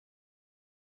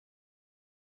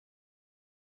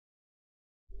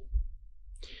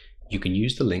You can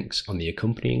use the links on the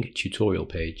accompanying tutorial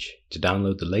page to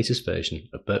download the latest version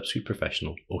of Burp Suite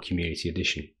Professional or Community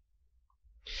Edition.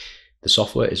 The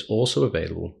software is also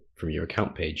available from your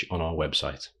account page on our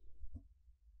website.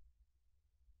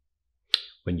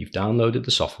 When you've downloaded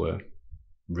the software,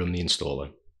 run the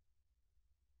installer.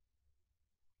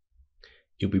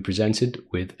 You'll be presented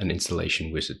with an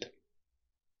installation wizard.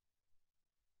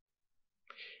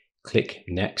 Click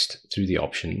Next through the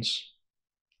options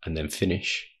and then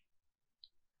Finish.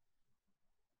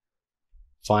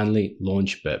 Finally,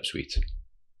 launch Burp Suite.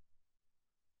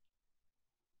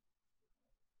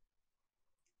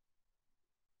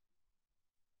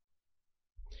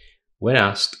 When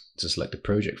asked to select a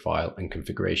project file and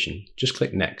configuration, just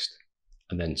click Next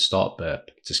and then Start Burp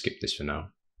to skip this for now.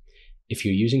 If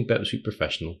you're using Burp Suite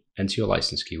Professional, enter your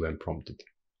license key when prompted.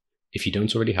 If you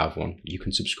don't already have one, you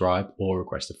can subscribe or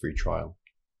request a free trial.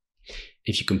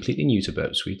 If you're completely new to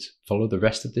Burp Suite, follow the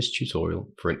rest of this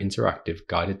tutorial for an interactive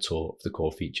guided tour of the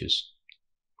core features.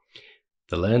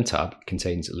 The Learn tab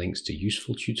contains links to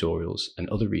useful tutorials and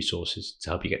other resources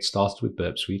to help you get started with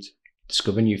Burp Suite,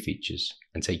 discover new features,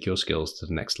 and take your skills to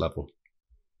the next level.